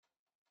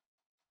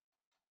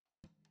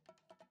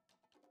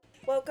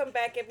Welcome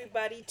back,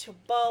 everybody, to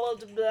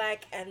Bald,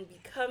 Black, and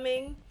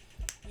Becoming.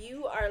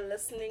 You are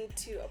listening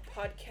to a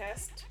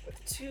podcast with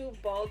two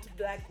bald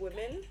black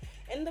women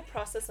in the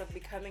process of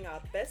becoming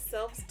our best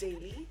selves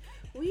daily.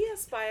 We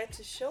aspire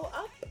to show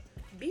up,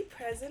 be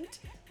present,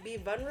 be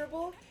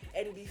vulnerable,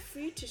 and be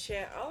free to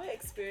share our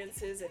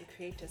experiences and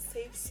create a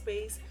safe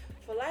space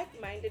for like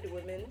minded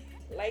women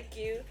like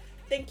you.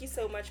 Thank you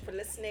so much for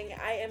listening.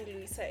 I am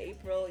Louisa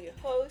April, your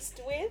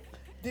host, with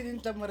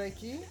Didn't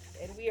Tamaraki?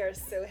 and we are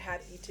so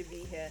happy to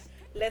be here.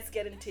 Let's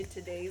get into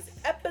today's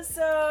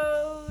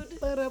episode.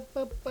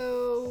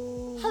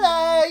 Hello!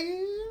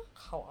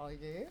 How are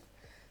you?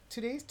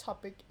 Today's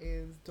topic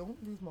is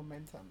don't lose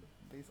momentum.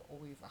 There's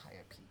always a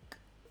higher peak.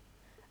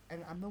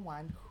 And I'm the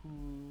one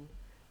who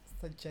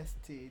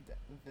suggested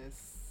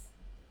this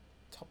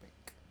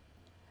topic.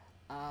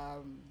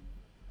 Um,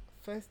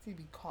 Firstly,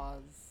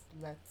 because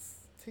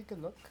let's take a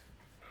look.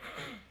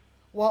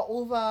 We're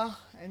over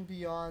and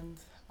beyond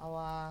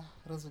our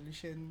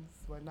resolutions.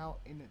 We're now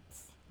in it,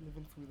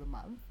 living through the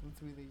month and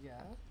through the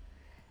year.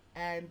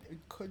 And it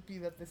could be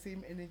that the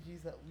same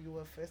energies that we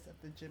were first at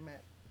the gym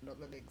at no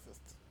longer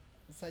exist.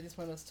 So I just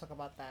want us to talk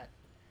about that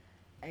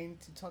and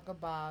to talk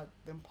about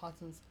the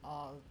importance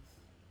of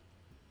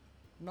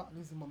not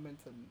losing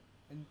momentum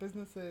in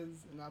businesses,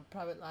 in our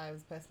private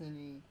lives,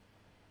 personally,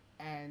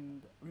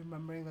 and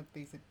remembering that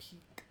there's a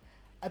peak.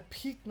 A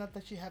peak, not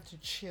that you have to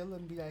chill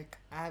and be like,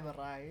 I've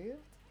arrived,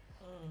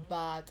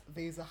 but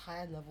there's a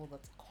higher level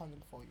that's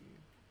calling for you.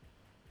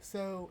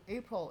 So,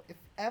 April, if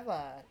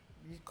ever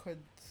you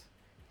could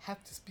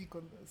have to speak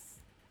on this,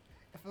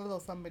 if ever there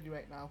was somebody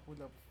right now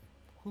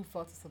who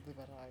felt as if they've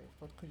arrived,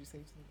 what could you say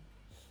to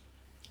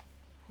them?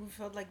 Who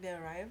felt like they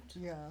arrived?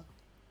 Yeah.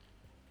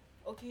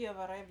 Okay, you have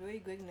arrived. Where are you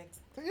going next?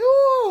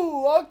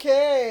 You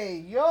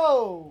okay,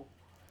 yo.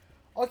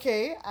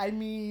 Okay, I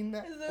mean,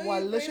 Is that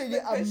we're you phrased literally the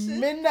a question?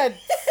 minute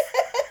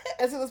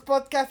into this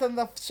podcast and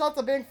the shots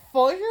are being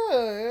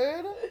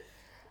fired.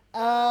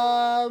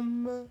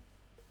 Um,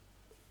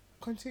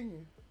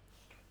 Continue.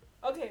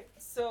 Okay,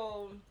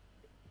 so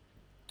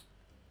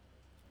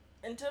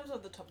in terms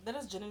of the topic, that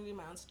is generally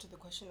my answer to the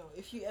question.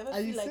 If you ever Are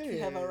you feel like you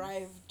have serious?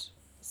 arrived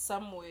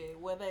somewhere,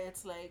 whether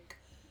it's like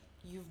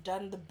you've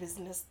done the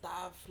business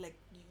stuff, like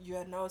you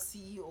are now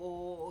CEO,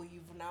 or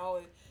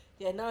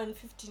you're now in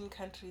 15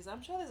 countries.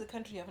 I'm sure there's a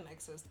country you haven't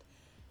accessed,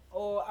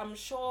 or I'm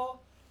sure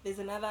there's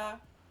another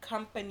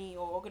company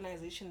or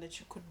organization that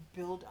you could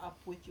build up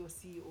with your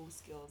CEO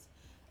skills.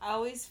 I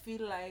always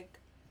feel like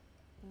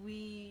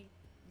we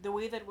the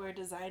way that we're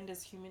designed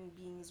as human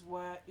beings,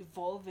 we're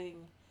evolving,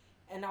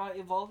 and our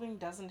evolving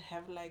doesn't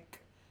have like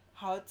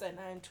how it's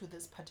aligned to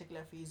this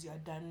particular phase. You're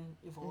done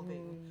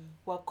evolving.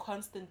 We're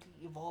constantly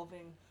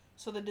evolving.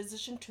 So the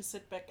decision to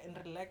sit back and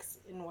relax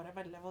in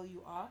whatever level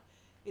you are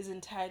is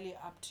entirely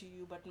up to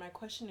you. But my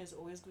question is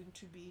always going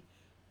to be,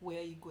 where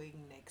are you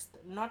going next?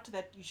 Not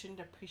that you shouldn't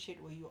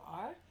appreciate where you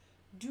are.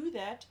 Do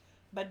that,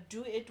 but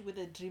do it with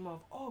a dream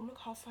of, oh, look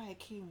how far I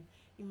came.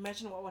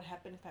 Imagine what would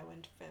happen if I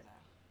went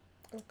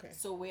further. Okay.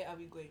 So where are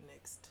we going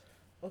next?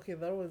 Okay,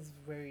 that was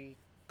very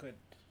good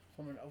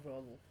from an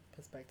overall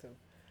perspective.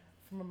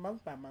 From a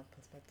month by month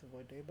perspective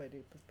or day by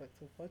day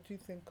perspective, what do you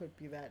think could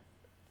be that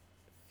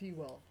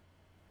fuel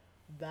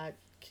that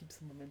keeps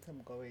the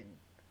momentum going?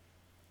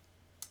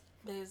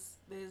 There's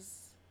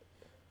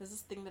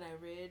this thing that I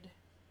read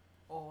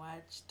or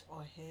watched or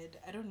heard.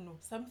 I don't know,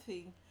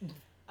 something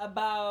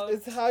about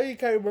It's how you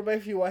can remember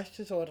if you watched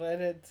it or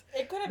read it.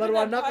 it could have But been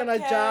we're a not gonna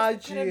podcast, it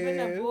judge could have been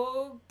a you.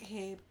 book.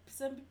 Hey,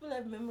 some people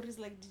have memories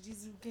like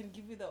DJs who can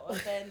give you the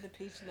author and the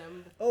page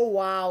number. Oh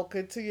wow,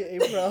 continue,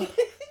 April.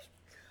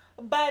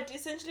 But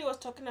essentially, I was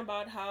talking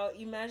about how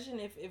imagine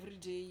if every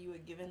day you were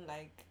given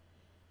like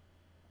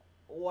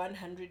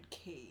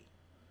 100K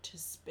to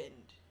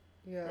spend,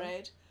 Yeah.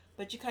 right?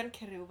 But you can't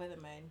carry over the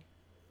money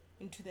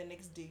into the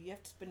next day. You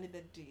have to spend it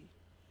that day,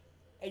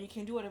 and you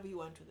can do whatever you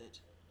want with it.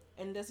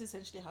 And that's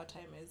essentially how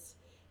time is.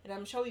 And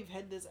I'm sure we've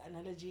had this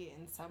analogy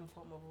in some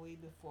form of way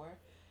before,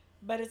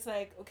 but it's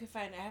like, okay,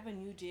 fine, I have a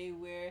new day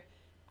where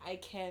I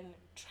can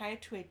try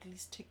to at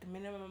least take a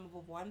minimum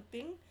of one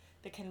thing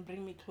that can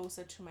bring me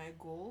closer to my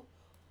goal,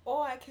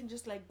 or I can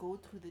just like go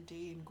through the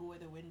day and go where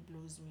the wind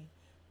blows me.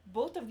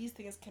 Both of these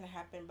things can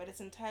happen, but it's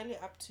entirely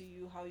up to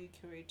you how you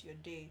curate your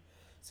day.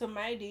 So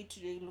my day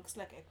today looks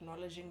like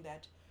acknowledging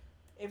that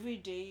every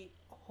day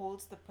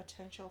holds the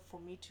potential for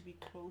me to be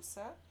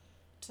closer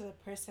to the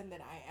person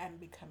that I am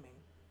becoming.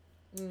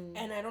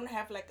 And I don't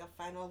have like a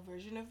final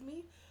version of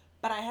me,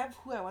 but I have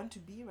who I want to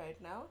be right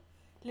now.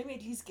 Let me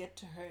at least get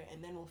to her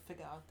and then we'll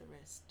figure out the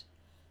rest.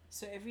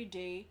 So every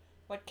day,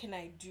 what can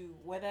I do?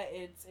 Whether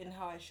it's in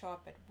how I show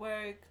up at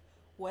work,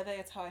 whether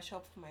it's how I show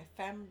up for my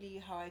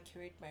family, how I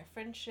curate my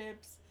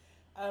friendships,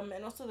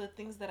 and also the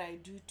things that I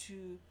do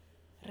to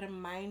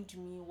remind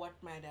me what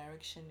my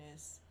direction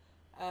is.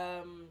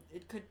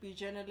 It could be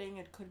journaling,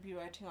 it could be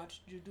writing out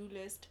a to-do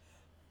list.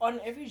 On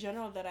every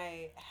journal that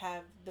I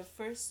have, the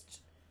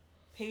first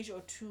page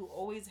or two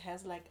always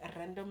has like a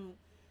random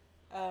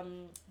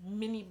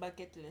mini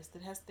bucket list.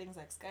 It has things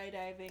like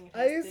skydiving. It Are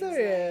has you things like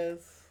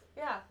serious?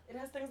 Yeah, it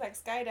has things like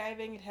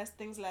skydiving. It has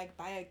things like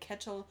buy a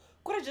kettle.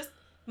 Could have just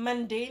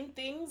mundane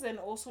things and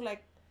also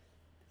like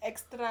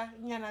extra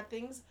nyana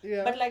things.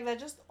 Yeah. But like they're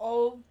just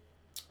all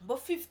but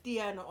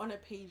 50 on a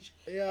page.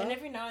 Yeah. And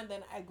every now and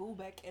then I go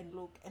back and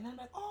look and I'm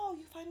like, oh,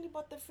 you finally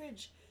bought the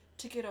fridge.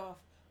 Tick it off.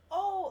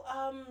 Oh,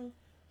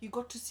 you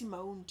got to see my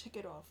own. Tick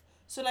it off.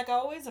 So like I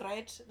always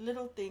write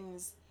little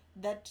things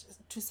that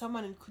to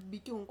someone it could be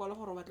ke o nkwala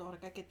gore o batla go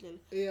reka ketlele.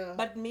 Yeah.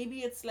 But maybe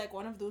it's like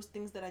one of those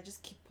things that I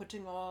just keep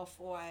putting off,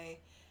 or I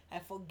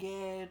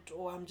forget,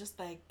 or I'm just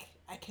like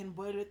I can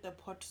boil with the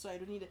pot, so I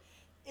don't need it.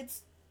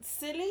 It's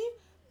silly,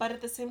 but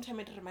at the same time,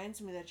 it reminds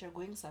me that you're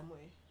going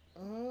somewhere.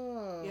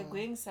 Oh. You're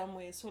going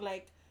somewhere. So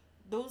like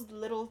those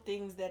little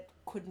things that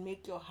could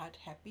make your heart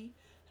happy,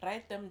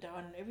 write them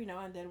down. And every now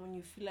and then, when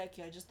you feel like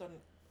you're just on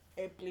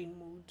airplane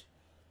mode,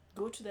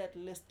 go to that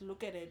list,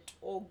 look at it,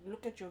 or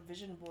look at your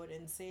vision board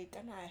and say,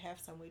 "Can I have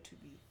somewhere to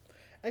be?"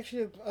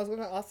 Actually, I was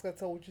gonna ask that.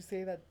 So, would you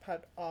say that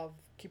part of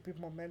keeping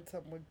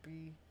momentum would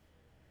be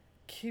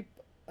keep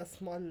a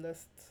small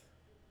list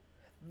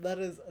that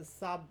is a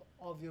sub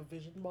of your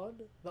vision board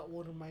that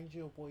will remind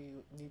you of where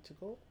you need to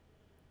go?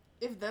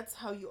 If that's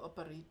how you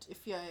operate,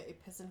 if you're a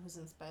person who's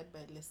inspired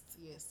by lists,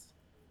 yes.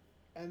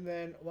 And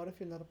then, what if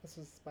you're not a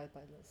person who's inspired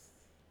by lists?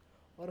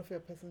 What if you're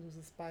a person who's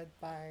inspired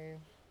by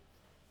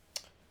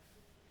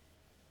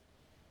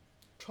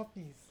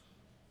trophies?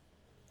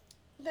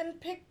 Then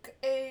pick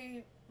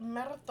a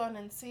marathon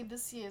and say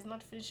this year is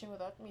not finishing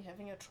without me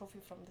having a trophy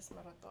from this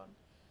marathon.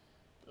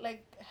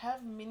 Like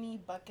have mini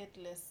bucket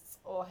lists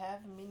or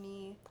have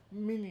Mini.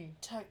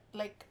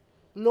 like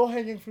Low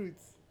hanging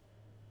fruits.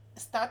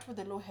 start with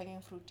the low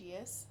hanging fruit,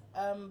 yes.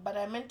 But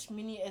I meant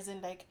mini as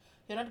in like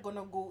you're not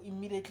gonna go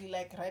immediately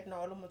like right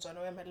now. I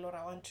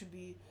want to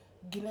be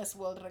Guinness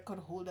World Record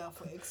holder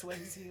for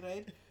XYZ,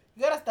 right?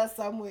 You gotta start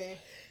somewhere.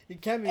 You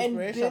can be And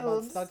inspirational, but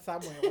build. start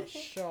somewhere for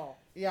sure.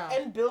 Yeah.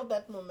 And build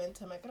that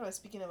momentum. I was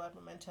speaking about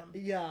momentum.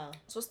 Yeah.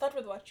 So start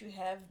with what you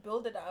have,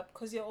 build it up,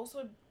 because you're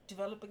also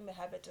developing the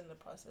habit in the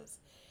process.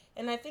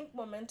 And I think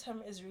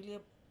momentum is really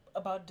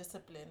about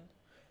discipline.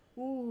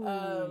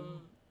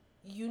 Ooh.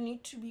 You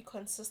need to be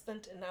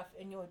consistent enough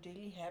in your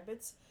daily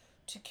habits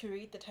to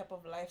create the type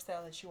of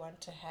lifestyle that you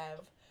want to have.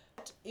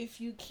 If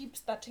you keep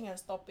starting and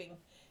stopping,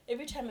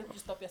 every time that you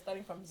stop, you're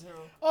starting from zero.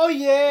 Oh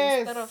yes.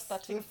 Instead of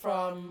starting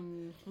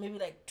from maybe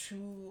like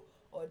 2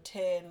 or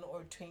 10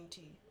 or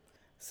 20.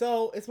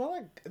 So it's more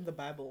like in the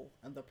Bible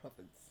and the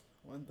prophets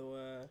when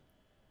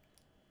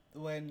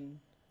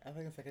I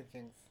think it's Second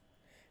Kings.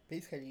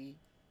 Basically,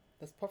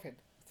 this prophet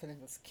is telling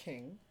this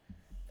king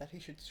that he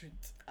should shoot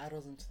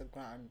arrows into the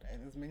ground,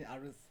 and as many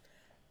arrows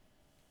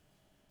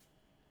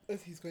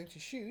as he's going to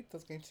shoot,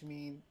 that's going to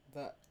mean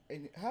that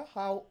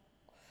how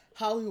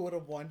he would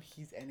have won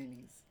his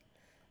enemies.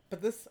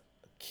 But this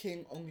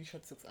king only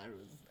shot 6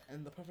 arrows,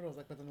 and the prophet was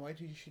like, "But then why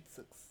did you shoot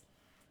 6?"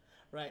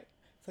 Right.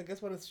 So I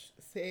guess what it's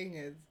saying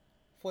is,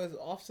 for as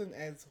often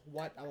as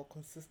what our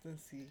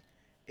consistency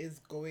is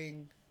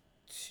going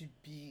to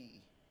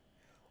be,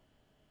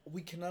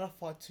 we cannot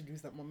afford to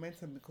lose that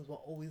momentum because we're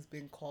always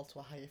being called to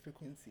a higher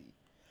frequency.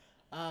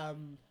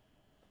 Um,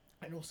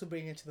 and also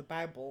bringing into the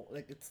Bible,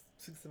 like it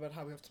speaks about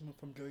how we have to move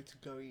from glory to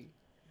glory,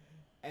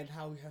 and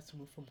how we have to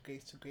move from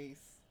grace to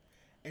grace,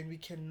 and we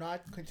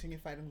cannot continue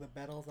fighting the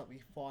battles that we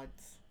fought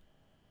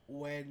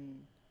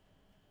when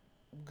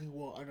we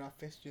were on our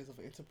first years of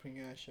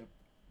entrepreneurship,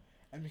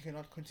 and we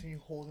cannot continue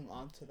holding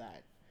on to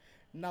that.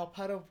 Now,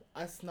 part of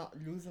us not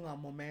losing our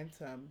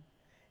momentum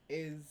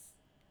is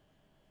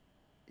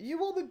you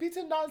will be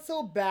beaten down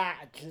so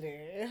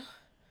badly.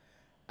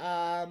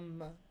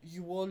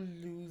 You will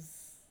lose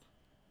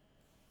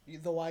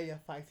the while you're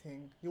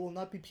fighting. You will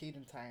not be paid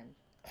in time,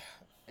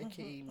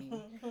 aka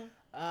me.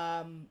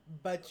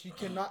 But you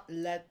cannot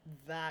let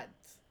that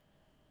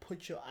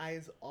put your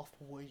eyes off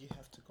where you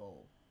have to go.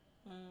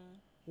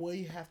 Where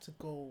you have to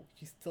go,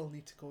 you still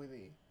need to go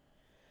there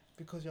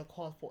because you're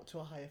called for to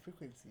a higher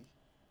frequency,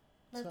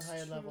 to a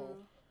higher level.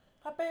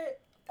 Papa,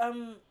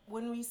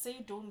 when we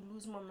say don't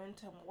lose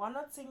momentum, we're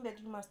not saying that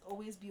you must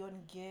always be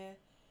on gear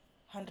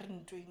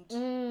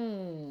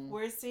 120.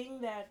 We're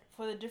saying that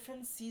for the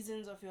different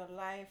seasons of your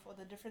life or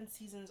the different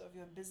seasons of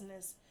your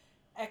business,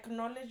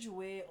 acknowledge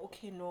where,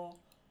 okay, no,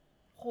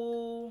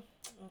 whole,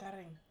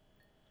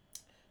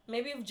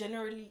 maybe if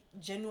January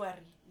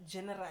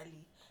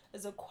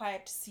is a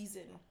quiet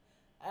season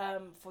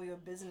for your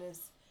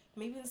business,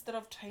 maybe instead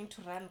of trying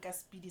to run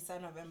Speedy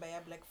November,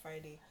 Black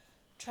Friday,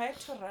 try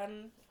to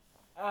run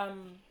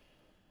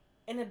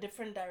in a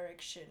different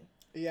direction.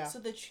 Yeah. So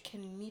that you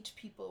can meet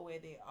people where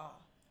they are.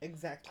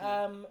 Exactly.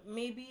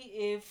 Maybe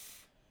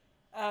if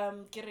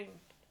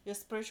your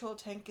spiritual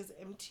tank is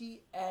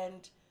empty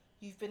and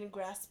you've been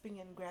grasping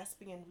and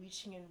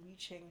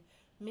reaching,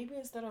 maybe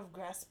instead of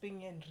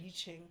grasping and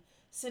reaching,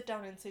 sit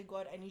down and say,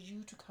 God, I need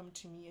you to come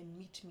to me and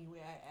meet me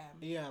where I am.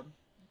 Yeah.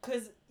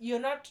 Because you're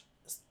not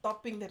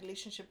stopping the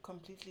relationship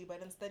completely,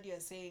 but instead you're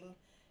saying,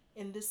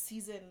 in this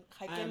season.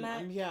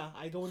 Yeah,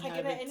 I don't have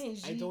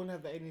it. I don't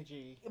have the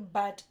energy.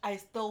 But I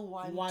still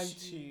Want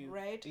to, to.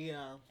 right?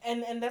 Yeah.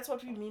 And that's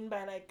what we mean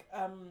by like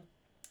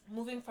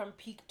moving from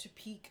peak to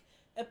peak.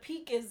 A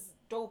peak is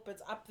dope,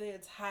 it's up there,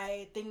 it's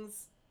high,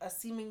 things are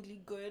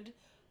seemingly good,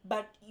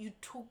 but you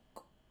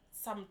took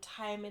some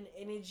time and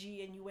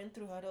energy and you went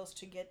through hurdles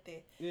to get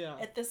there. Yeah.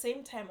 At the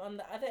same time, on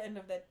the other end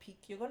of that peak,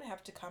 you're going to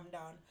have to come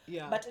down.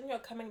 Yeah. But in your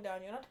coming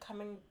down, you're not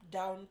coming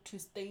down to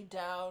stay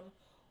down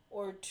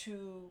or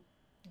to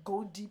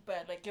go deeper.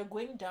 Like, you're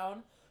going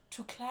down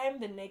to climb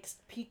the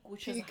next peak,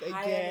 which is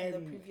higher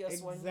than the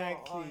previous one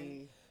you're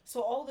on.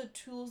 So all the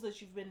tools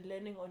that you've been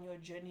learning on your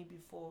journey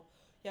before,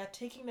 you're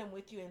taking them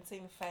with you and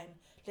saying, fine,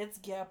 let's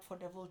gear up for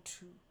level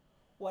 2,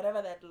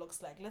 whatever that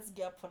looks like. Let's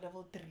gear up for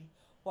level 3,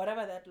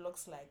 whatever that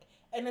looks like.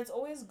 And it's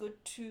always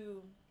good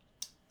to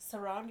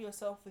surround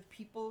yourself with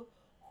people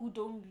who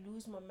don't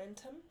lose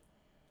momentum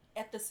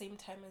at the same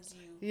time as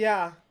you.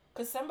 Yeah.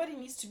 Because somebody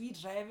needs to be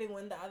driving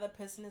when the other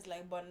person is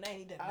like, but I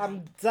need a nap.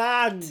 I'm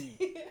done.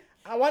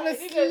 I want to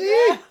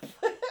sleep.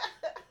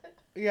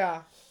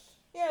 Yeah.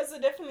 Yeah, so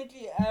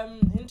definitely,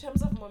 in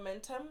terms of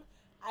momentum,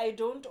 I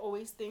don't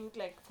always think,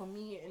 like, for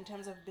me, in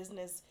terms of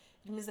business,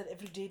 it means that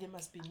every day there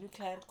must be new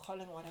client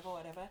calling,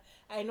 whatever.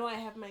 I know I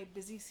have my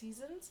busy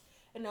seasons,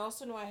 and I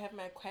also know I have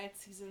my quiet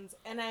seasons,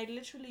 and I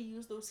literally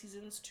use those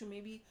seasons to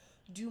maybe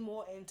do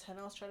more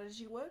internal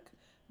strategy work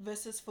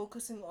versus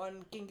focusing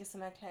on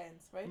Gengisana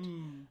clients, right?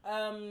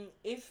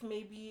 If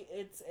maybe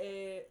it's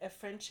a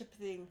friendship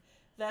thing,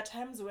 there are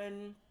times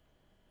when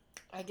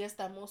I guess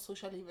there are more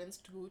social events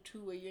to go to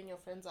where you and your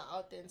friends are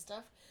out there and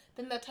stuff.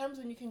 Then there are times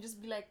when you can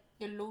just be like,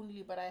 you're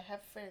lonely, but I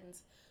have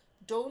friends.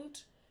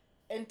 Don't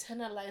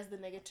internalize the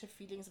negative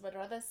feelings, but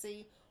rather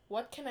say,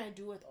 what can I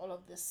do with all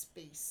of this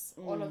space,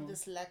 all of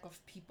this lack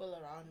of people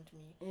around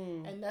me?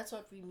 And that's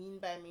what we mean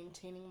by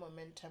maintaining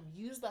momentum.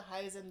 Use the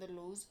highs and the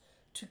lows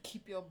to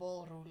keep your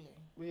ball rolling.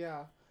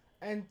 Yeah.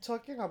 And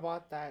talking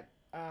about that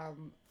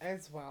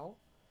as well,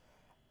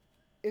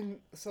 in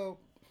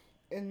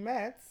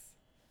maths,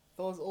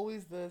 there was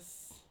always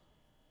this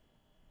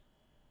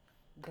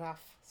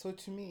graph. So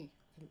to me,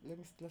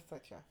 let's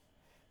start here.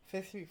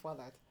 Firstly, before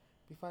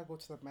I go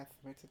to the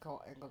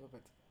mathematical angle of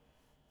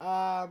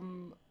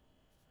it,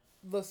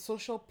 the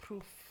social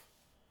proof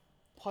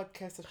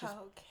podcast that she's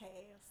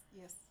Okay,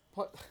 yes.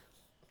 pod,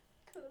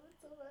 I love it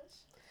so much.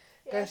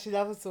 Yeah. guys, she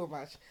loves it so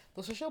much.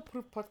 The social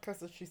proof podcast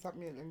that she sent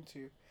me a link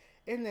to.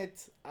 In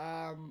it,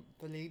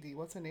 the lady,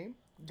 what's her name?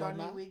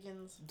 Donnie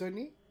Wiggins.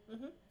 Donnie?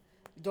 Mm-hmm.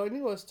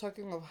 Donnie was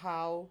talking of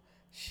how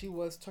she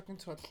was talking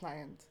to a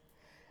client,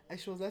 and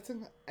she was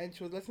letting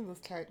this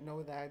client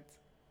know that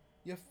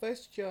your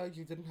first year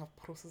you didn't have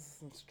processes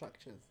and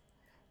structures.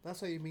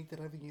 That's why you made the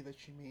revenue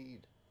that you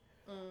made.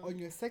 On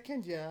your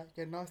second year,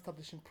 you're now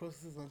establishing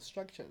processes and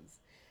structures,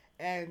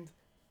 and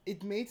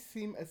it may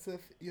seem as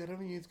if your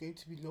revenue is going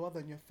to be lower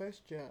than your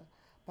first year,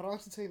 but I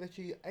want to tell you that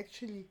you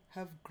actually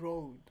have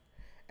grown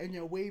and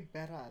you're way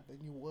better than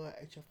you were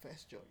at your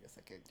first year or your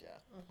second year.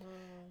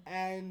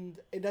 And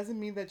it doesn't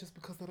mean that just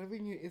because the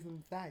revenue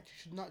isn't that, you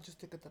should not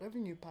just look at the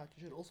revenue part,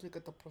 you should also look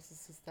at the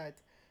processes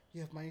that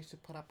you have managed to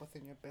put up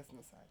within your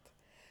business side.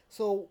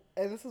 So,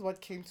 and this is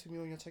what came to me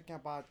when you're talking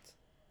about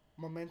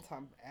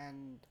momentum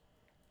and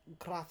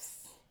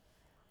graphs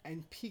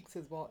and peaks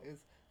as well, is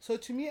so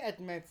to me at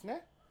Mets, I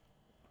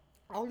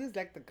always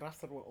like the graphs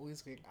that were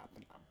always going up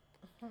and up.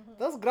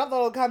 Those graphs that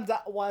will come down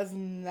was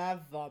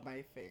never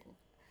my thing.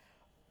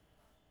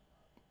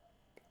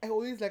 I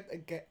always liked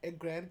a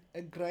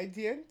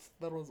gradient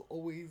that was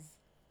always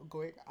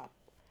going up.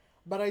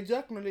 But I do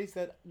acknowledge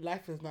that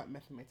life is not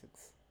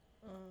mathematics.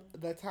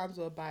 There are times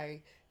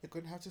whereby you're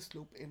going to have to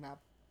slope in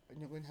up and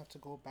you're going to have to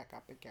go back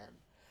up again.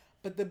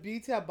 But the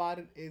beauty about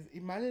it is,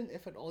 imagine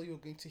if at all you're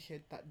going to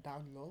hit that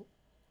down low,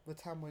 the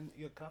time when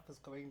your graph is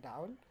going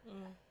down,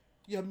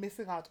 you're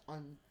missing out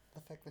on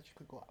the fact that you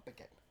could go up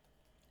again.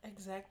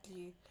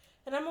 Exactly.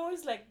 And I'm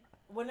always like,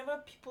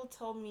 whenever people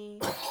tell me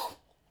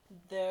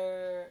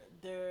their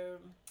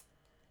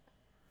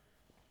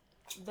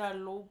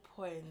low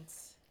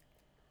points,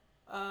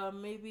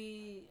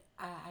 maybe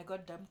I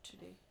got dumped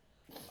today.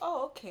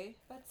 Oh, okay,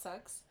 that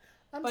sucks.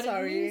 But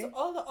sorry. It means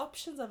all the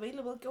options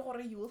available,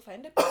 you will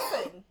find a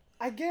person.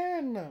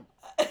 Again.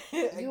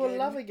 You will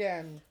love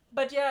again.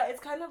 But yeah, it's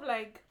kind of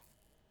like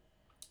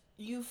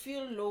you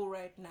feel low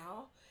right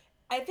now.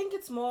 I think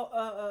it's more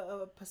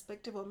a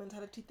perspective or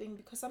mentality thing,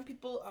 because some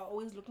people are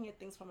always looking at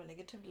things from a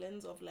negative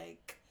lens of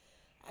like,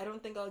 I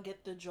don't think I'll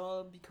get the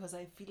job because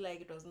I feel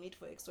like it was made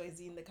for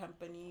XYZ in the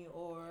company,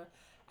 or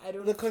I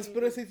don't. The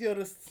conspiracy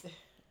theorists.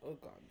 Oh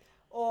God.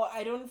 Or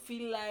I don't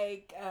feel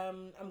like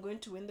I'm going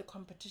to win the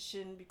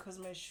competition because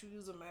my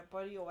shoes or my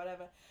body or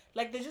whatever.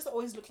 Like, they're just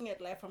always looking at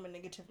life from a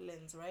negative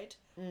lens, right?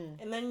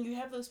 And then you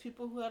have those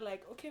people who are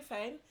like, okay,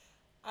 fine.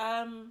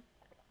 I'm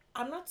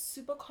not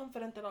super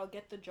confident that I'll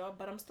get the job,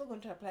 but I'm still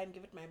going to apply and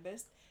give it my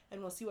best, and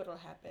we'll see what will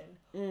happen.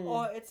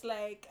 Or it's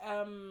like,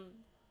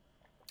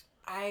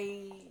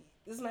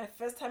 this is my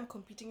first time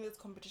competing in this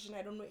competition.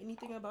 I don't know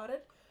anything about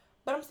it,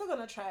 But I'm still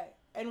gonna try,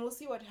 and we'll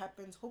see what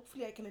happens.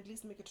 Hopefully, I can at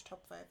least make it to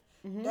top 5.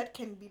 Mm-hmm. That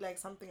can be like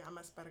something I'm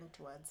aspiring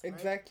towards, right?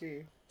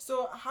 Exactly.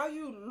 So how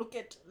you look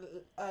at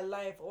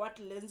life, or what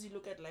lens you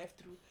look at life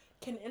through,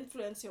 can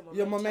influence your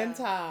Your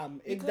momentum.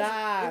 momentum. It Because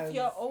if does.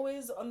 you're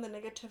always on the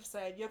negative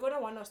side, you're gonna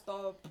want to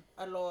stop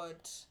a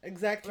lot, right?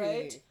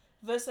 Exactly.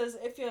 Versus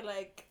if you're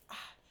like,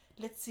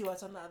 let's see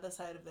what's on the other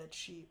side of that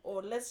tree,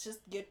 or let's just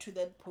get to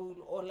that pool,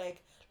 or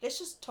like let's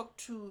just talk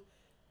to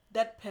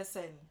that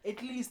person.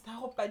 At least I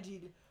hope I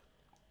did.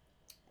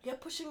 You're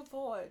pushing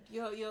forward.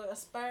 You're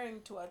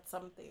aspiring towards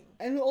something.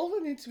 And we also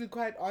need to be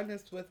quite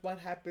honest with what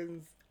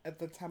happens at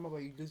the time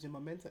where you lose your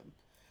momentum.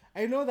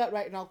 I know that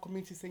right now,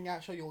 community saying, yeah,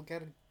 sure, you'll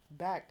get it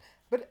back.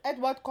 But at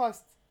what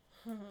cost?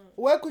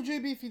 Where could you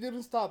be if you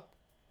didn't stop?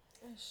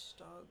 Ish,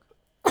 dog.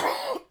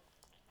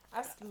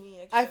 Ask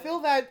me, actually. I feel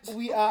that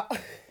we are.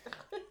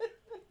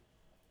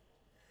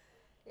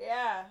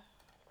 Yeah.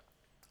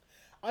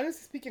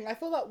 Honestly speaking, I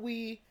feel that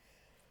we.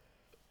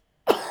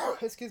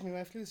 Excuse me,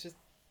 my flu is just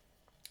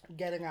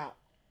getting out.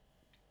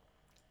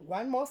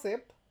 One more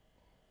sip.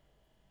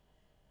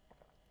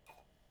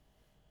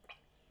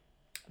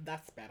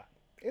 That's better.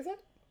 Is it?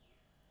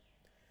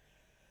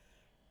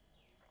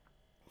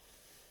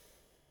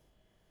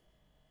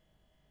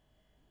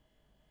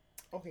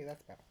 Okay,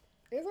 that's better.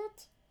 Is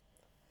it?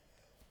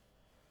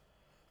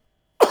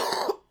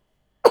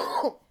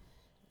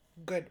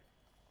 Good.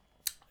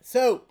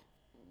 So,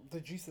 the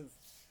juices.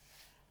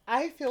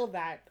 I feel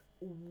that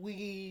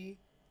we,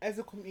 as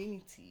a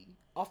community,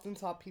 often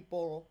tell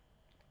people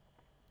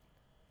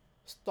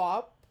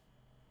stop,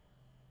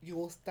 you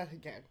will start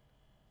again.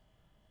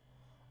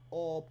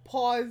 Or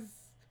pause,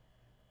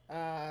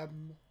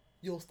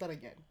 you'll start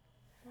again.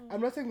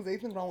 I'm not saying there's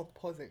anything wrong with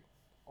pausing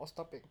or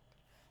stopping.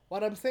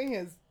 What I'm saying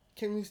is,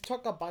 can we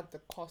talk about the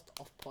cost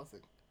of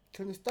pausing?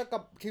 Can we talk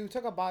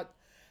about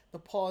the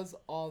pause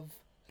of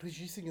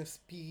reducing your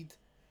speed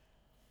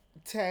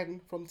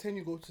 10, from 10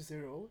 you go to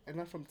 0, and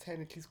not from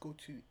 10 at least go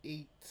to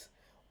 8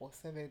 or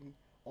 7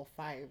 or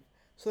 5,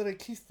 so that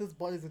at least this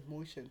body is in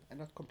motion and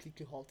not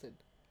completely halted.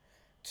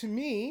 To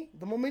me,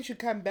 the moment you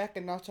come back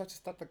and now try to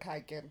start the car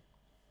again,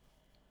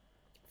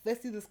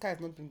 firstly, this car has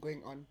not been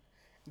going on,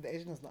 the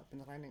engine has not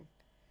been running,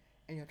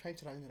 and you're trying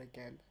to run it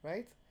again,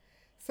 right?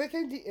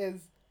 Secondly,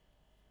 is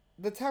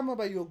the time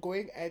where you're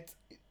going at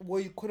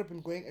where you could have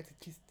been going at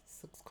least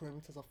 6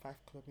 kilometers or 5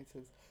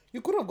 kilometers. You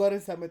could have gotten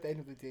somewhere at the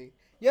end of the day.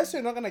 Yes,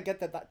 you're not gonna get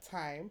that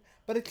time,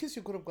 but at least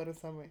you could have gotten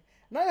somewhere.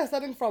 Now you're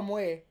starting from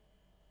where?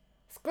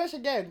 Scratch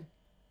again.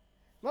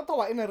 Not that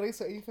we're in a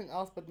race or anything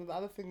else, but the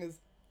other thing is,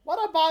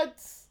 what about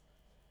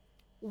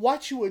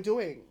what you were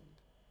doing?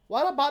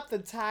 What about the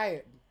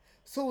time?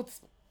 So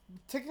it's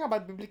talking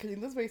about biblically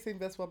in this very same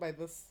verse whereby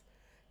this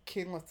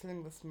king was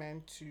telling this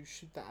man to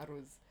shoot the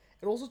arrows.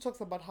 It also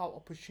talks about how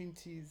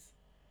opportunities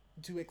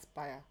do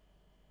expire.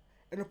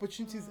 And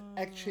opportunities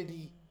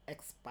actually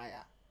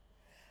expire.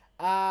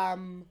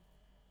 Um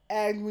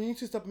and we need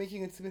to stop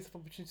making it seem as if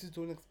opportunities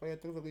don't expire,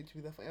 things are going to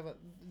be there forever.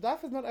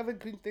 Life is not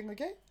evergreen thing,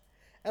 okay?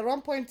 At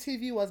one point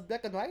TV was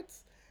black and white.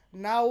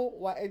 Now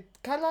we're at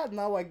color,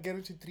 now we're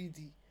getting to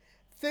 3D.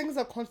 Things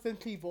are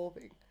constantly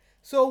evolving.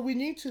 So we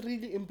need to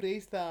really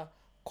embrace the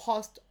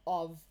cost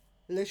of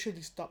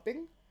literally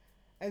stopping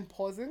and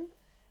pausing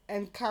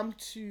and come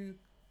to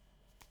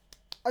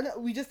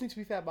we just need to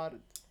be fair about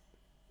it.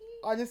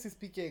 Honestly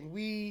speaking,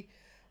 we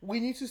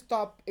need to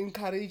stop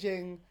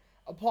encouraging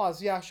a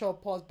pause. Yeah, sure,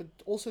 pause, but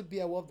also be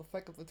aware of the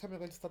fact that the time you're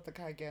going to start the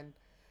car again,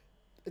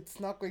 it's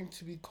not going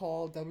to be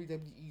called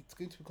WWE. It's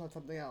going to be called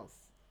something else.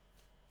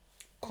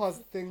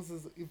 Cause things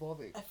is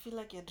evolving. I feel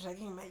like you're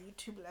dragging my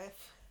YouTube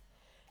life.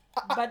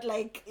 But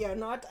like you're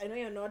not, I know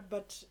you're not,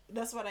 but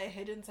that's what I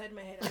had inside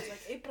my head. I was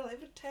like, April,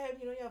 every time,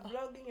 you're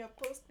vlogging, you're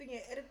posting,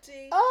 you're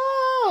editing,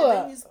 and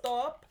then you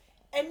stop.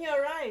 And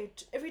you're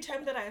right. Every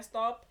time that I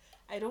stop,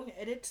 I don't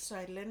edit, so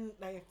I learn,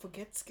 like, I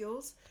forget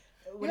skills.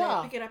 When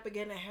I pick it up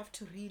again, I have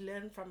to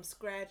relearn from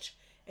scratch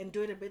and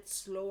do it a bit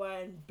slower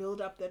and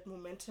build up that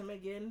momentum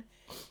again.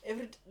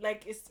 It's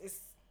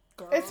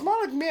girl. It's more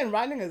like me and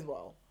running as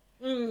well.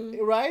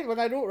 Right? When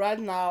I don't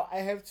run now, I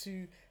have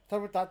to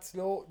start with that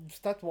slow,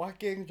 start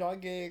walking,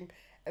 jogging,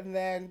 and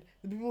then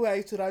the people who I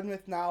used to run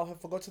with now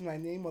have forgotten my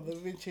name or they've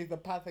even changed the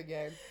path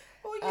again.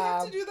 Oh, you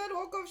have to do that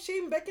walk of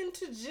shame back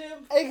into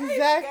gym.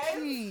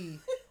 Exactly.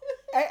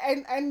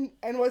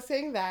 and we're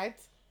saying that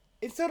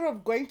instead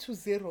of going to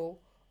 0,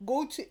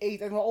 go to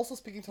 8, and we're also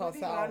speaking to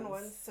Maybe ourselves. run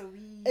once a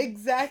week.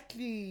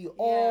 Exactly.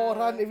 Or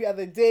run every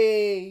other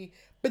day.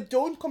 But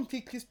don't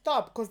completely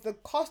stop, because the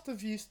cost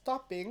of you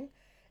stopping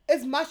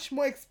is much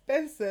more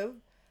expensive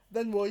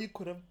than where you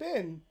could have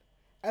been.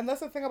 And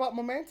that's the thing about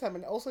momentum,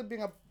 and also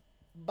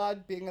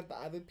about being at the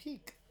other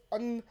peak.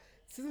 On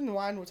season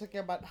 1, we're talking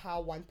about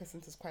how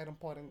 1% is quite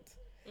important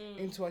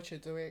into what you're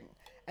doing.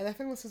 And I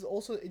think this is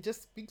also, it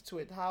just speaks to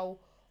it, how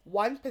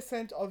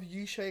 1% of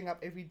you showing up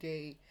every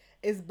day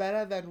is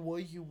better than where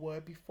you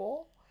were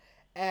before.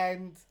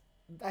 And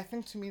I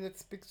think to me that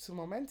speaks to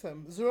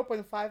momentum.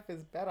 0.5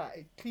 is better.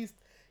 At least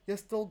you're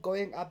still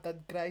going up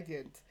that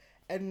gradient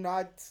and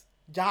not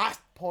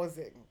just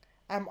pausing.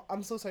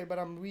 I'm so sorry, but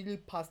I'm really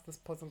past this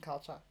pausing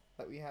culture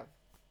that we have.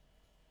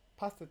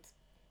 Past it.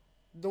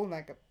 Don't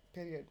like it.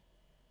 Period.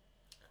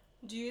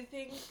 Do you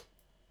think,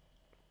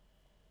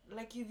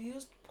 like, you've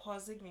used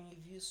pausing and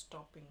you've used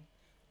stopping?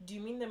 Do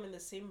you mean them in the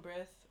same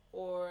breath,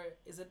 or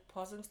is it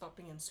pausing,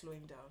 stopping, and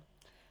slowing down?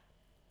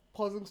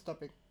 Pausing,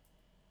 stopping.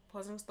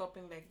 Pausing,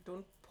 stopping, like,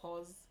 don't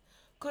pause.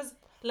 Because,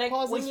 like,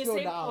 Pause when and you slow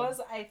say down.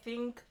 pause, I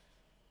think,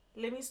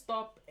 let me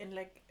stop and,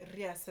 like,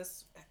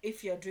 reassess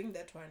if you're doing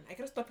that one. I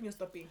can stopping and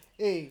stopping.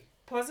 Hey.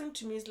 Pausing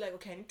to me is like,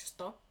 okay, I need to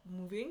stop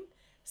moving,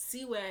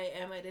 see where I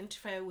am,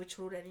 identify which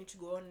road I need to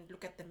go on,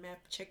 look at the map,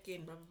 check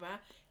in, blah, blah, blah,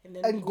 and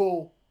then And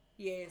go.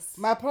 Yes.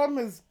 My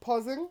problem is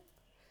pausing,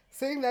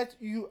 saying that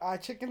you are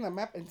checking the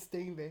map and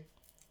staying there.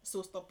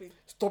 So stopping.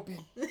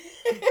 Stopping.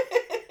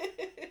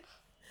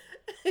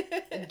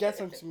 It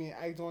gets onto me.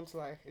 I don't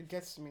lie. It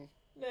gets to me.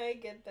 No, I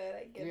get that.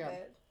 I get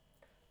that.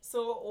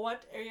 So,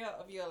 what area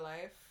of your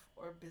life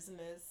or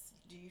business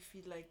do you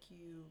feel like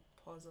you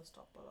pause or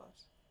stop a lot?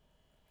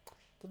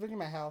 Definitely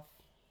my health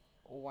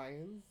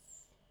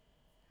wise.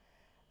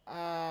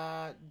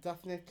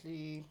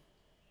 Definitely.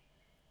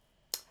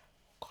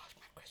 Gosh,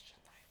 my Christian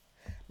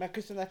life. My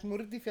Christian life.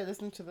 Murid, if you're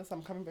listening to this,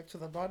 I'm coming back to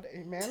the Lord.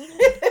 Amen.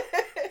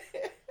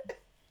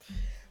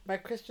 My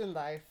Christian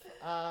life.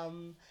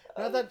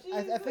 Not that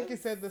I think you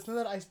said this. Not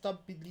that I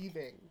stopped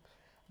believing,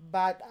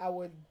 but I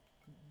would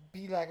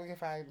be like, okay,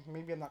 fine.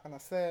 Maybe I'm not gonna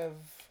serve.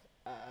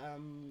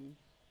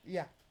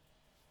 Yeah,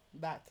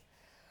 that.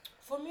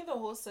 For me, the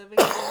whole serving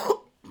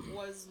thing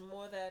was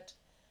more that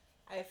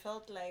I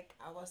felt like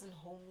I wasn't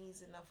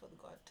homies enough with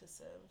God to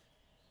serve.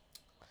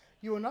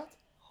 You were not?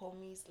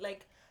 Homies.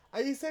 Like,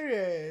 are you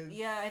serious?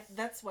 Yeah,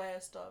 that's why I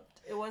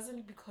stopped. It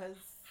wasn't because...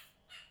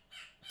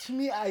 To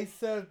me, I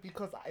served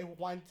because I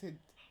wanted.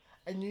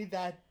 I knew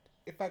that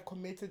if I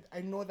committed,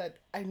 I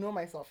know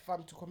myself. If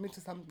I'm to commit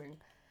to something,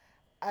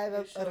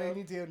 either a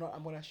rainy day or not,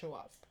 I'm going to show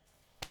up.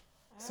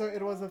 So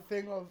it was a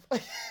thing of...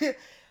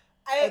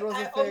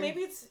 Or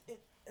maybe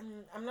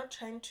I'm not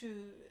trying to...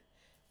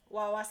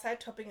 Well, we're side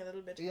topping a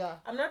little bit. Yeah.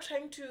 I'm not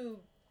trying to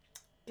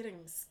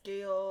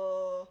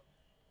scale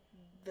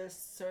the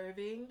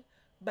serving,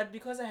 but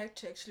because I had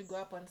to actually go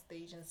up on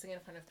stage and sing in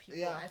front of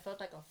people, I felt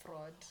like a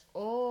fraud.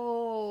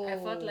 Oh. I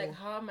felt like,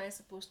 how am I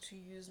supposed to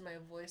use my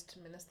voice to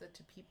minister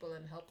to people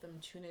and help them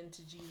tune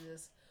into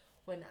Jesus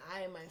when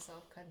I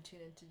myself can't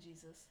tune into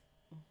Jesus?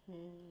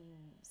 Mm-hmm.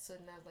 So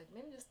now I was like,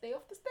 let me just stay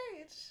off the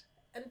stage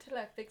until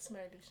I fix my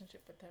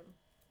relationship with him.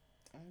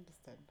 I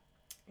understand.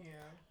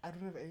 Yeah. I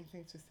don't have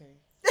anything to say.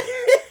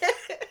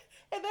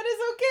 And that is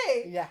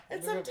okay. Yeah.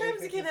 And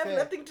sometimes you can have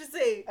nothing to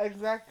say.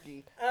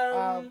 Exactly.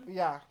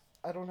 Yeah.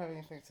 I don't have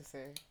anything to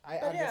say. I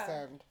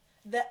understand.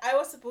 That I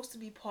was supposed to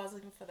be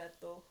pausing for that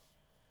though.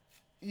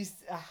 But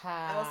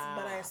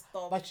I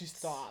stopped. But you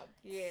stopped.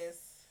 Yes.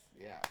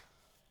 Yeah.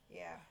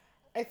 Yeah.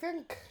 I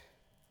think,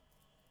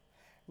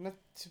 not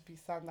to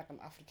sound like an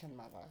African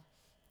mother,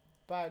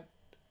 but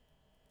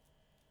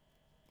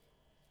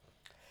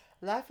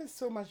life is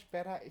so much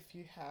better if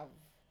you have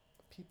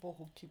people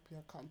who keep you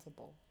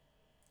accountable.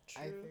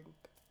 True. I think.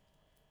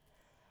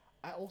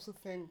 I also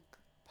think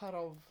part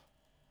of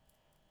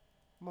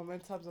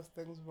momentums of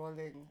things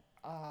rolling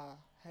are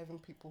having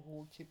people who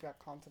will keep you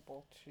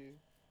accountable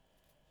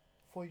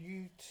for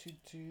you to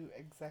do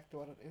exactly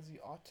what it is you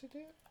ought to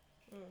do.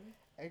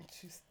 And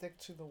to stick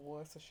to the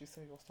words that you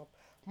say you'll stop.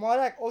 More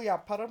like,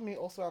 part of me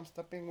also I'm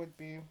stopping would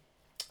be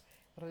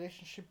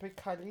relationship with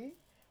Kali.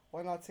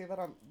 Why not say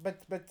that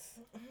but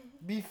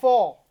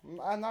before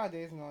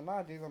nowadays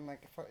I'm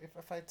like,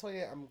 if I tell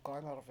you I'm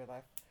gone out of your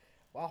life,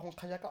 well,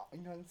 I got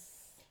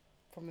onions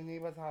from the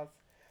neighbor's house.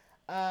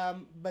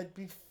 But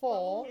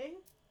before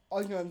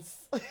onions.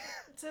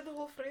 Say the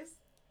whole phrase.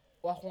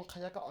 Well,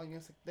 I got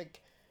onions like.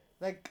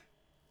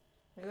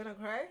 You're gonna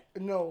cry?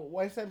 No,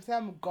 when I say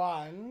I'm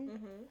gone.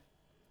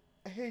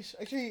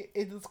 Actually,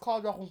 it is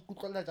called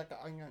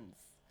onions,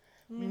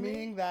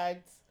 meaning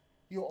that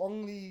you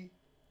only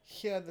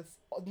hear this.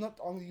 Not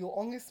only you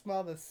only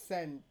smell the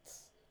scent.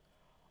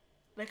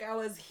 Like I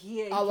was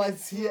here. I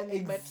was here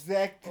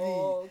exactly.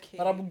 Okay.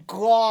 But I'm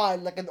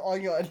gone like an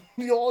onion.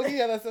 You only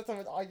hear the scent of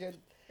an onion.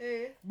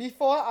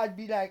 Before I'd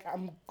be like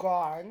I'm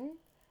gone,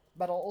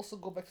 but I'll also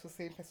go back to the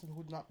same person who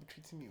would not be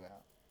treating me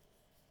well.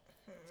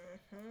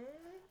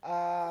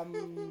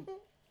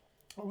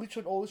 Which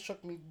would always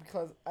shock me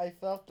because I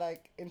felt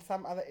like in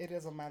some other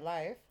areas of my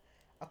life,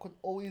 I could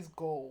always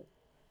go,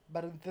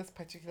 but in this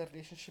particular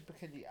relationship,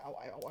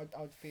 I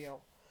would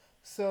fail.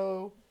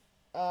 So,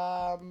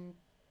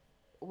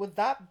 with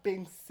that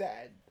being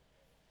said,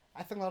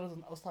 I think that was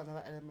also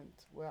another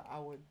element where I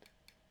would,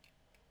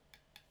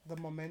 the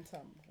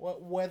momentum,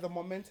 where the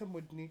momentum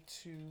would need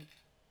to.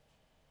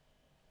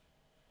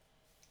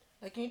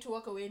 Like you need to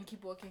walk away and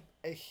keep walking.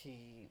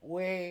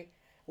 Where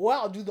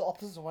I'll do the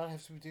opposite of what I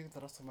have to be doing the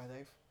rest of my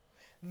life.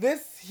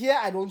 This here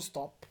I don't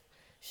stop.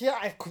 Here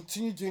I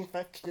continue doing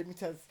 5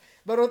 kilometers.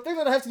 But the thing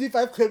that I have to do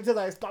 5 kilometers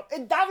I stop.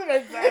 It doesn't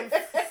make sense.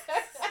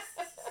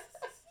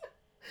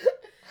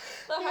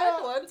 The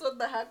hard ones or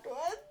the hard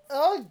ones?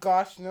 Oh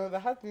gosh, no, the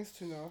heart needs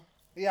to know.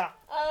 Yeah.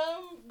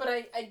 But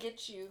I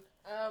get you.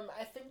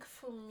 I think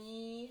for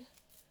me,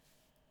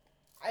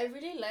 I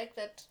really like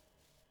that.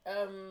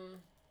 Um,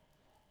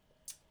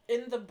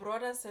 in the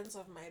broader sense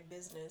of my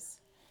business,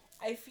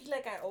 I feel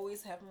like I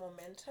always have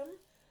momentum.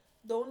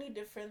 The only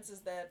difference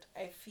is that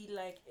I feel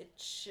like it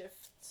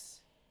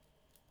shifts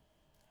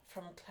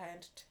from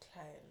client to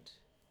client.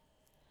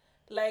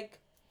 Like,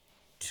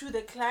 to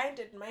the client,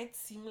 it might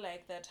seem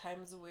like there are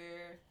times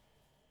where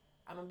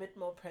I'm a bit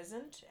more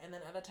present and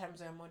then other times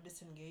where I'm more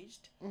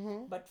disengaged.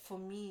 Mm-hmm. But for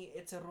me,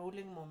 it's a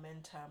rolling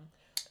momentum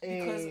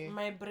because Eh.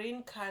 my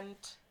brain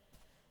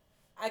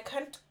I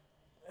can't,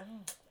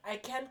 I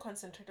can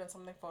concentrate on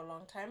something for a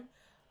long time,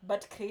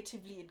 but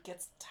creatively it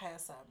gets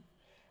tiresome.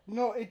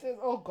 No, it is.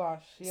 Oh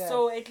gosh, yes.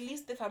 So at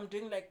least if I'm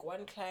doing like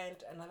one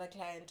client, another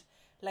client,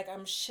 like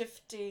I'm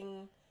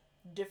shifting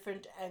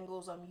different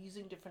angles, I'm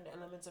using different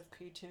elements of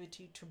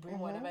creativity to bring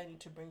whatever I need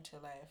to bring to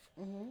life.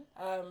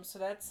 So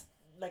that's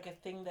like a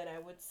thing that I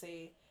would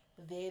say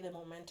there the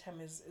momentum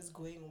is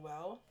going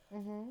well.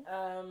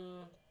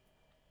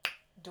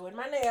 Doing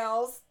my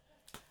nails.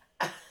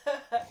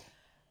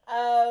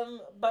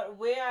 But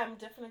where I'm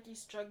definitely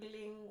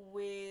struggling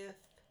with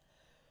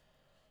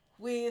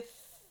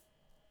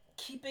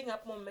keeping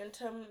up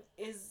momentum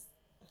is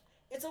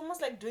it's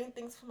almost like doing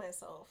things for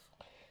myself.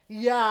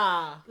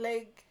 Yeah.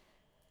 Like,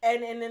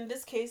 and in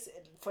this case,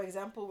 for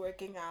example,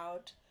 working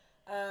out,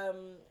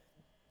 um,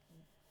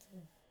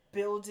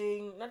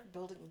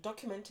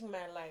 documenting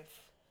my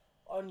life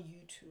on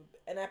YouTube.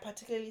 And I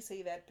particularly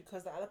say that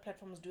because the other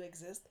platforms do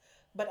exist,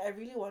 but I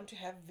really want to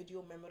have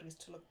video memories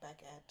to look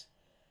back at.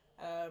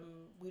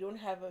 We don't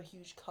have a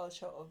huge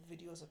culture of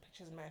videos or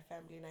pictures in my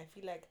family, and I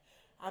feel like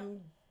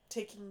I'm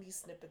taking these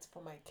snippets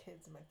for my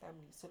kids and my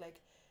family. So like,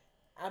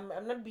 I'm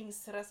not being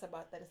serious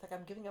about that. It's like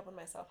I'm giving up on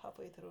myself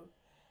halfway through,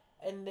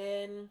 and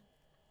then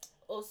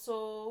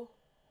also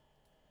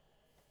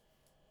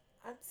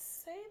I'd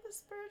say the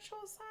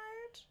spiritual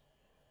side,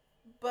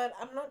 but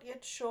I'm not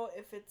yet sure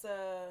if it's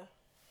a.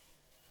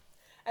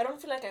 I don't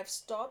feel like I've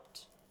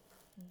stopped,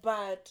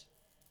 but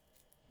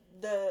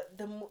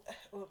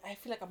I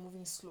feel like I'm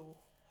moving slow.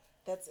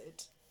 That's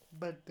it.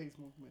 But there's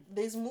movement.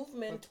 There's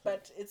movement,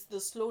 but it's the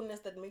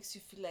slowness that makes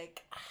you feel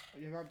like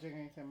You're not doing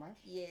anything much?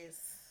 yes.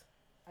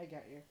 I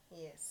get you.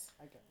 Yes.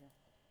 I get you.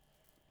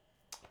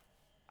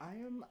 I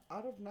am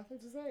out of nothing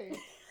to say.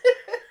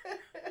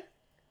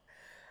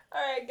 All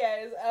right,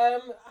 guys.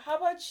 How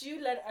about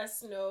you let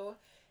us know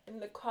in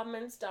the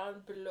comments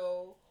down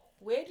below,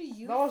 where do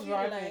you That was feel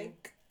rhyming.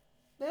 like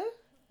huh?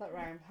 That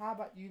rhymed. How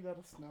about you let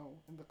us know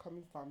in the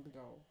comments down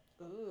below?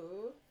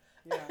 Ooh.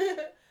 Yeah.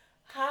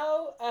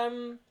 How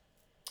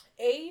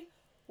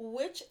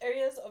which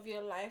areas of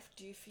your life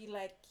do you feel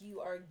like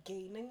you are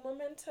gaining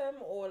momentum,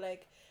 or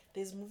like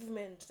there's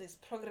movement, there's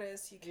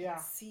progress, you can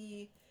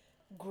see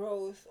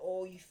growth,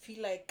 or you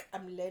feel like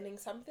I'm learning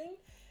something?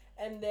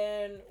 And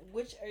then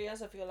which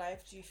areas of your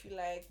life do you feel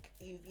like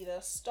you've either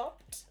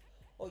stopped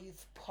or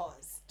you've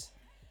paused?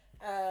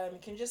 You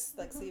can just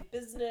like say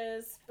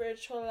business,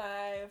 spiritual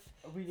life,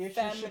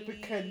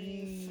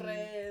 family,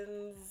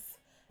 friends.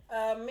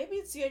 Maybe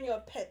it's you and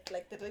your pet,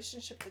 like the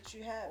relationship that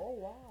you have. Oh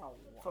wow.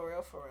 For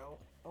real, for real.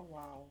 Oh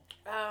wow.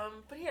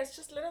 But yes,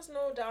 just let us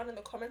know down in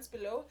the comments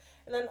below,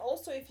 and then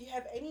also if you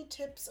have any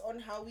tips on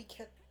how we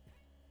can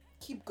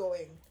keep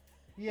going,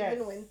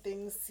 even when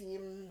things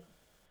seem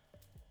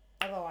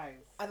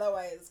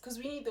otherwise, because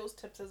we need those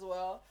tips as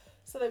well,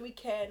 so that we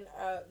can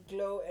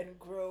glow and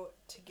grow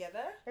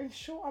together and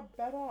show up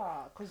better,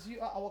 because you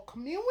are our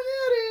community.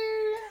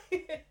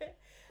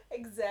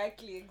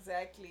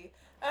 exactly.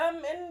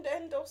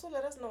 And also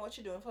let us know what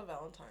you're doing for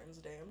Valentine's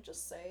Day. I'm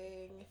just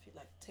saying, if you'd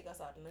like to take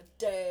us out on a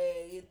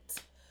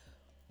date,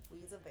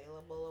 we's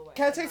available or whatever.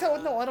 Can I tell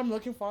you what I'm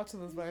looking forward to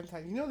this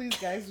Valentine? You know these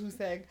guys who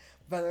sang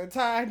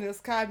Valentine is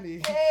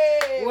coming.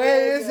 Hey,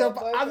 where is your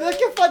I'm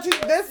looking forward to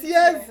this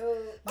year's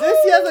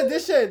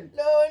edition.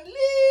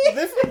 Lonely.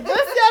 This year's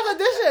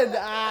edition.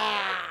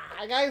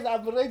 Guys,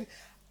 I'm ready.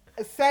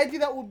 Sadly,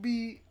 that would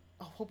be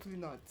hopefully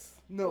not.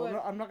 No,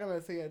 I'm not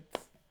gonna say it.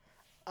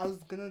 I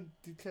was gonna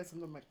declare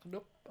something like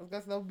nope. I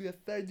guess that would be a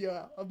third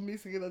year of me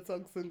singing that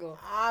song single.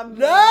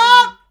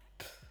 No.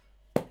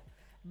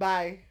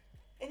 Bye.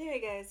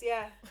 Anyway, guys,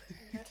 yeah,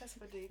 let us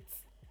for dates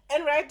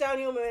and write down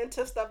your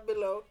momentum stuff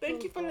below.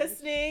 Thank you for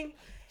listening.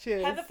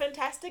 Cheers. Have a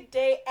fantastic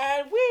day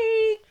and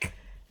week.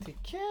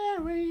 Take care.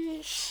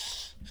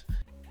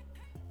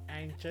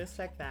 And just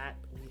like that,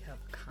 we have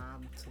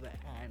come to the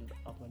end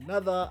of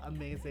another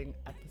amazing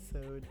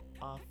episode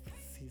of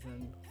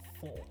season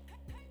 4.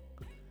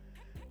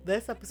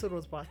 This episode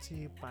was brought to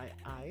you by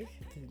I,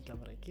 Tinka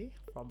Mareki,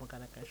 from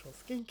Organic Natural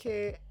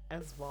Skincare,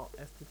 as well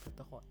as the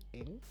Pitaho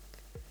Inc.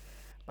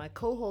 My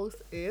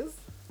co-host is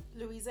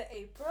Louisa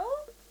April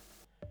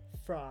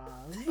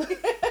from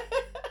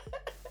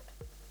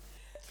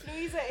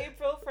Louisa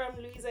April from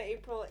Louisa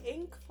April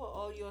Inc. for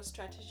all your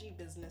strategy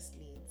business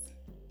needs.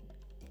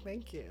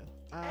 Thank you.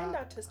 And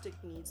artistic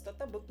needs.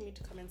 Dr. Book me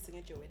to come and sing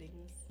at your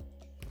weddings.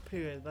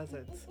 Period. That's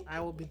it. I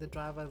will be the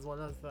driver as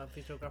well as the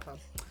videographer.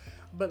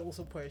 but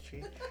also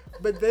poetry.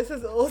 But this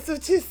is also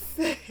to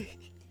say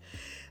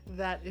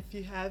that if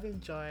you have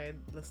enjoyed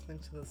listening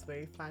to this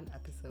very fun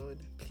episode,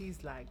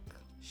 please like,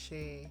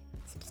 share,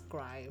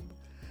 subscribe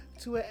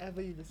to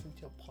wherever you listen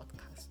to your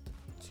podcast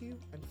to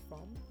and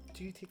from.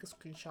 Do you take a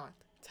screenshot?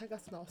 Tag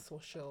us on our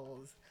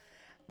socials.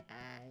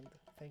 And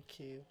thank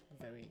you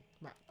very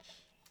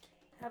much.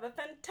 Have a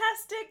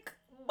fantastic,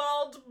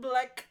 bald,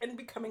 black, and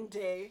becoming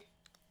day.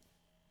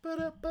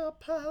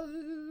 Ba-da-ba-pow.